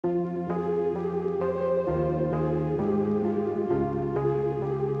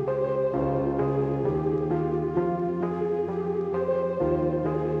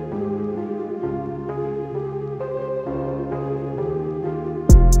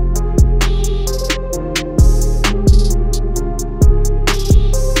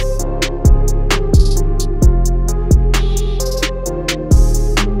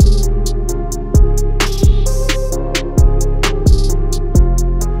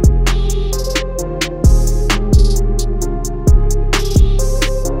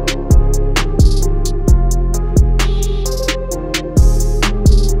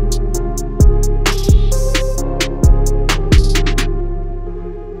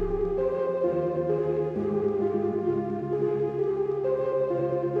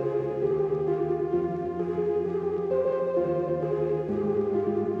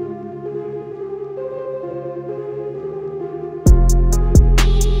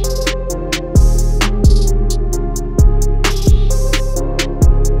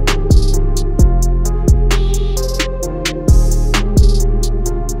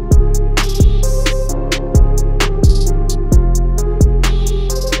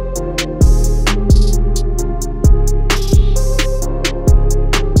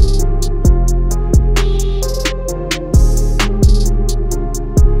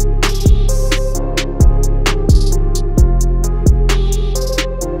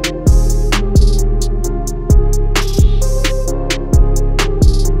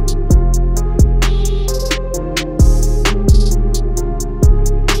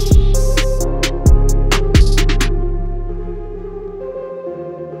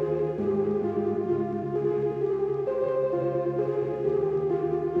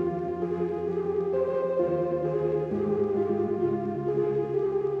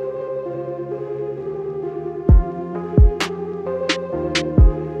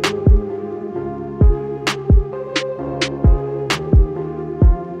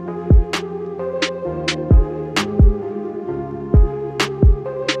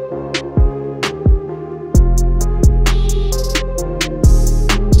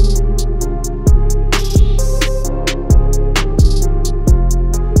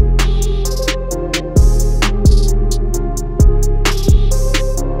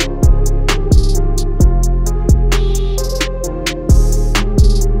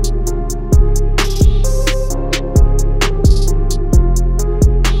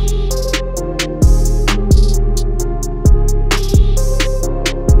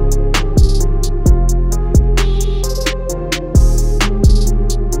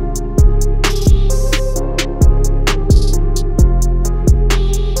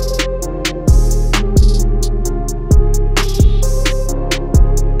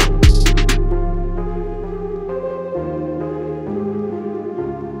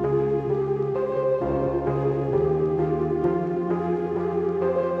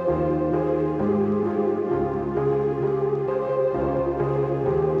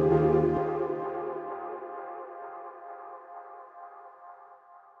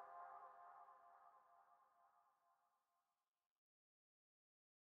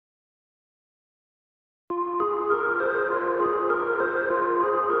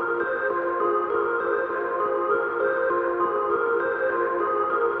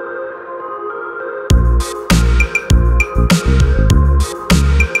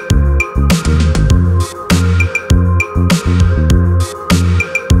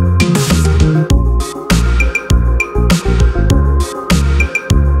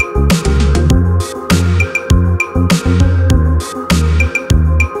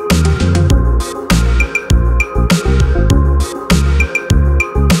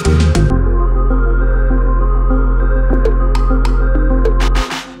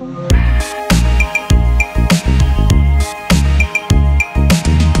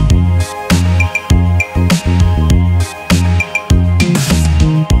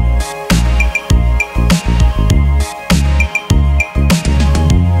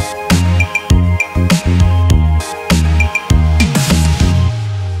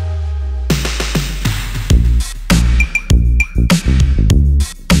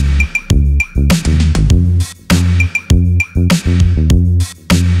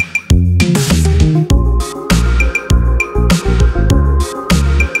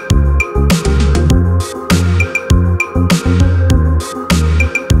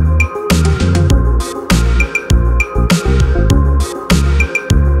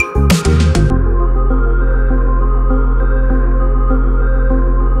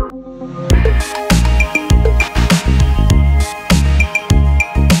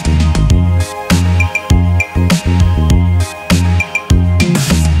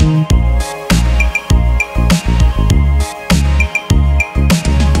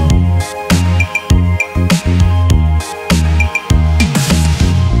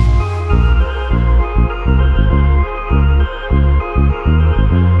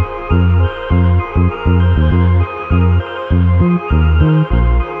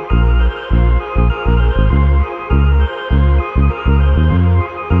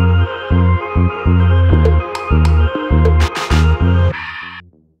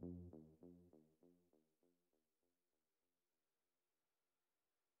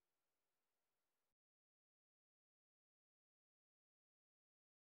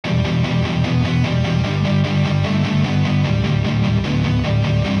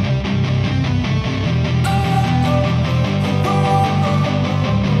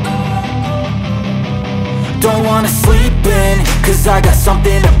Don't wanna sleep in, cause I got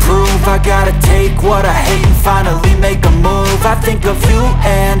something to prove. I gotta take what I hate and finally make a move. I think of you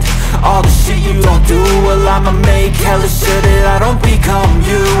and all the shit you don't do. Well, I'ma make hella sure that I don't become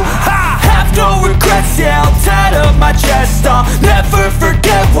you. I have no regrets, yeah, I'll tie up my chest. I'll never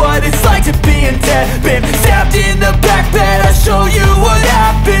forget what it's like to be in debt. Been stabbed in the back bed, I'll show you what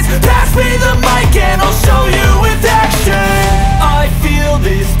happens. Pass me the mic and I'll show you with action. I feel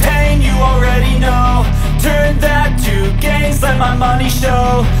this pain, you already know. Turn that to gains, let my money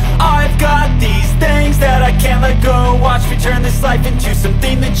show. I've got these things that I can't let go. Watch me turn this life into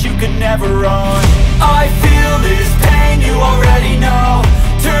something that you could never own. I feel this pain, you already know.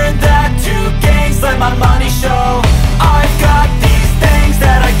 Turn that to gains, let my money show. I've got these things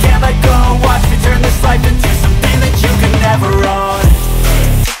that I can't let go. Watch me turn this life into something that you could never own.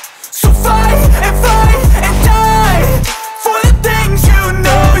 So fight and die for the things you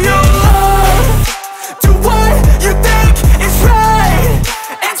know you love. Do what you think is right,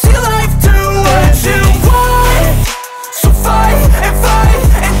 and see life do what you want. So fight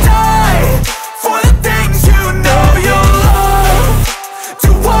and die for the things you know you love.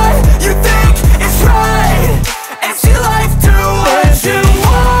 Do what you think is right, and see life do what you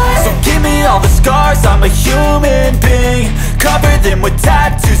want. So give me all the scars, I'm a human being. Cover them with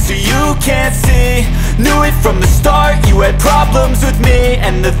tattoos so you can't see. Knew it from the start, you had problems with me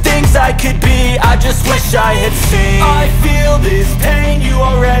and the things I could be, I just wish I had seen. I feel this pain, you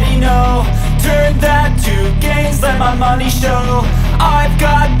already know. Turn that to gains, let my money show. I've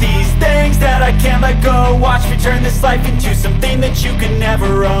got these things that I can't let go. Watch me turn this life into something that you could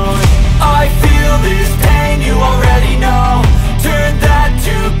never own. I feel this pain, you already know. Turn that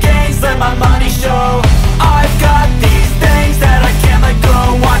to gains, let my money show.